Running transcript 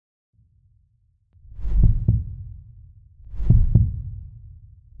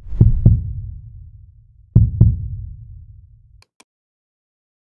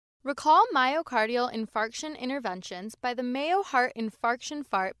Recall myocardial infarction interventions by the Mayo Heart Infarction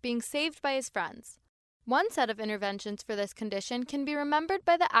Fart being saved by his friends. One set of interventions for this condition can be remembered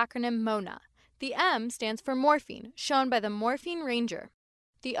by the acronym MONA. The M stands for morphine, shown by the morphine ranger.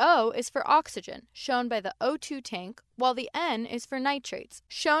 The O is for oxygen, shown by the O2 tank, while the N is for nitrates,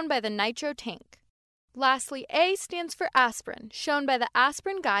 shown by the nitro tank. Lastly, A stands for aspirin, shown by the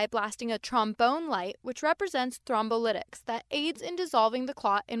aspirin guy blasting a trombone light, which represents thrombolytics that aids in dissolving the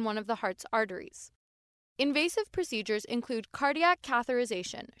clot in one of the heart's arteries. Invasive procedures include cardiac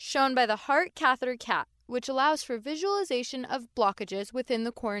catheterization, shown by the heart catheter CAT, which allows for visualization of blockages within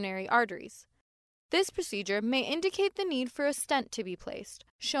the coronary arteries. This procedure may indicate the need for a stent to be placed,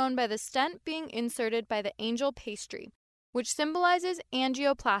 shown by the stent being inserted by the angel pastry, which symbolizes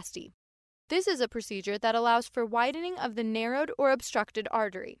angioplasty. This is a procedure that allows for widening of the narrowed or obstructed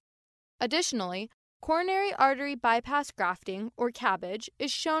artery. Additionally, coronary artery bypass grafting, or CABG,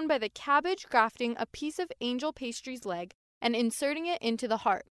 is shown by the CABG grafting a piece of angel pastry's leg and inserting it into the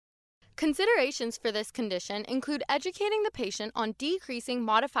heart. Considerations for this condition include educating the patient on decreasing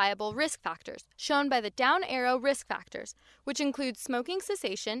modifiable risk factors, shown by the down arrow risk factors, which include smoking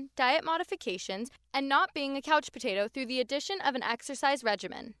cessation, diet modifications, and not being a couch potato through the addition of an exercise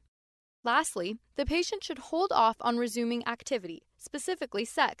regimen. Lastly, the patient should hold off on resuming activity, specifically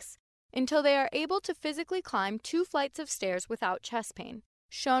sex, until they are able to physically climb 2 flights of stairs without chest pain,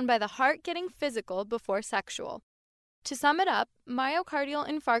 shown by the heart getting physical before sexual. To sum it up, myocardial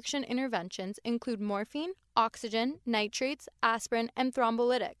infarction interventions include morphine, oxygen, nitrates, aspirin, and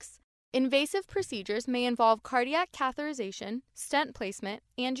thrombolytics. Invasive procedures may involve cardiac catheterization, stent placement,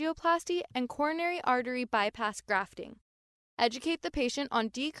 angioplasty, and coronary artery bypass grafting. Educate the patient on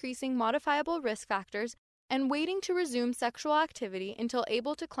decreasing modifiable risk factors and waiting to resume sexual activity until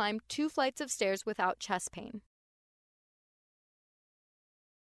able to climb 2 flights of stairs without chest pain.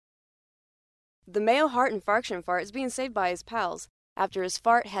 The Mayo Heart Infarction Fart is being saved by his pals after his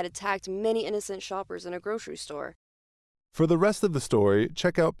fart had attacked many innocent shoppers in a grocery store. For the rest of the story,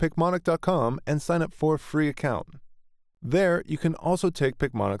 check out Picmonic.com and sign up for a free account. There, you can also take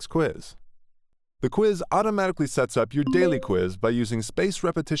Picmonic's quiz. The quiz automatically sets up your daily quiz by using spaced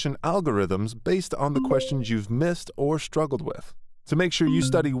repetition algorithms based on the questions you've missed or struggled with, to make sure you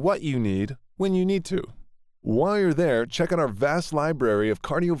study what you need when you need to. While you're there, check out our vast library of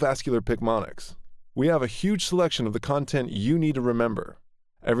cardiovascular Picmonics. We have a huge selection of the content you need to remember.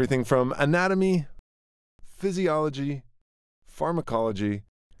 Everything from anatomy, physiology, pharmacology,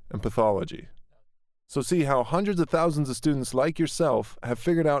 and pathology. So see how hundreds of thousands of students like yourself have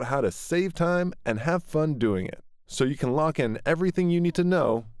figured out how to save time and have fun doing it, so you can lock in everything you need to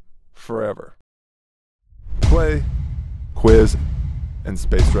know forever. Play, quiz, and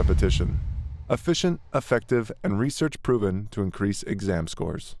spaced repetition. Efficient, effective, and research proven to increase exam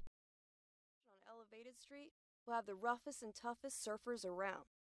scores. On Elevated Street, we'll have the roughest and toughest surfers around.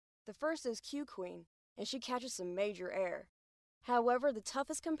 The first is Q Queen, and she catches some major air. However, the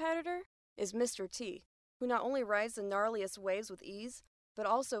toughest competitor is Mr. T, who not only rides the gnarliest waves with ease, but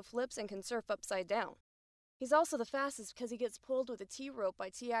also flips and can surf upside down. He's also the fastest because he gets pulled with a T-rope by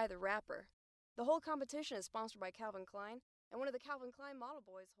T.I. the Rapper. The whole competition is sponsored by Calvin Klein, and one of the Calvin Klein model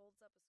boys holds up a